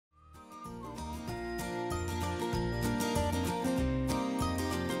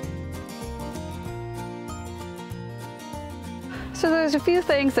So there's a few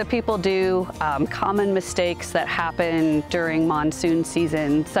things that people do, common mistakes that happen during monsoon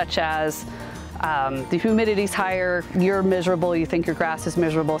season, such as the humidity's higher, you're miserable, you think your grass is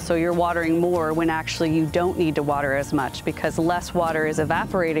miserable, so you're watering more when actually you don't need to water as much because less water is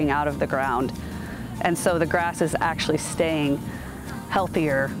evaporating out of the ground. And so the grass is actually staying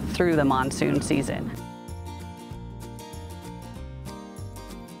healthier through the monsoon season.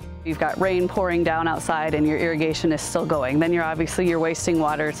 You've got rain pouring down outside and your irrigation is still going. Then you're wasting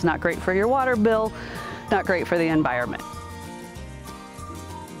water. It's not great for your water bill, not great for the environment.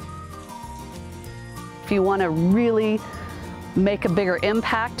 If you want to really make a bigger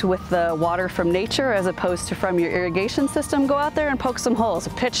impact with the water from nature as opposed to from your irrigation system, go out there and poke some holes,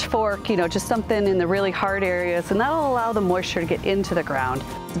 a pitchfork, just something in the really hard areas, and that'll allow the moisture to get into the ground.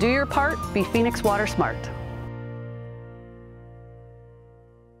 Do your part, be Phoenix Water Smart.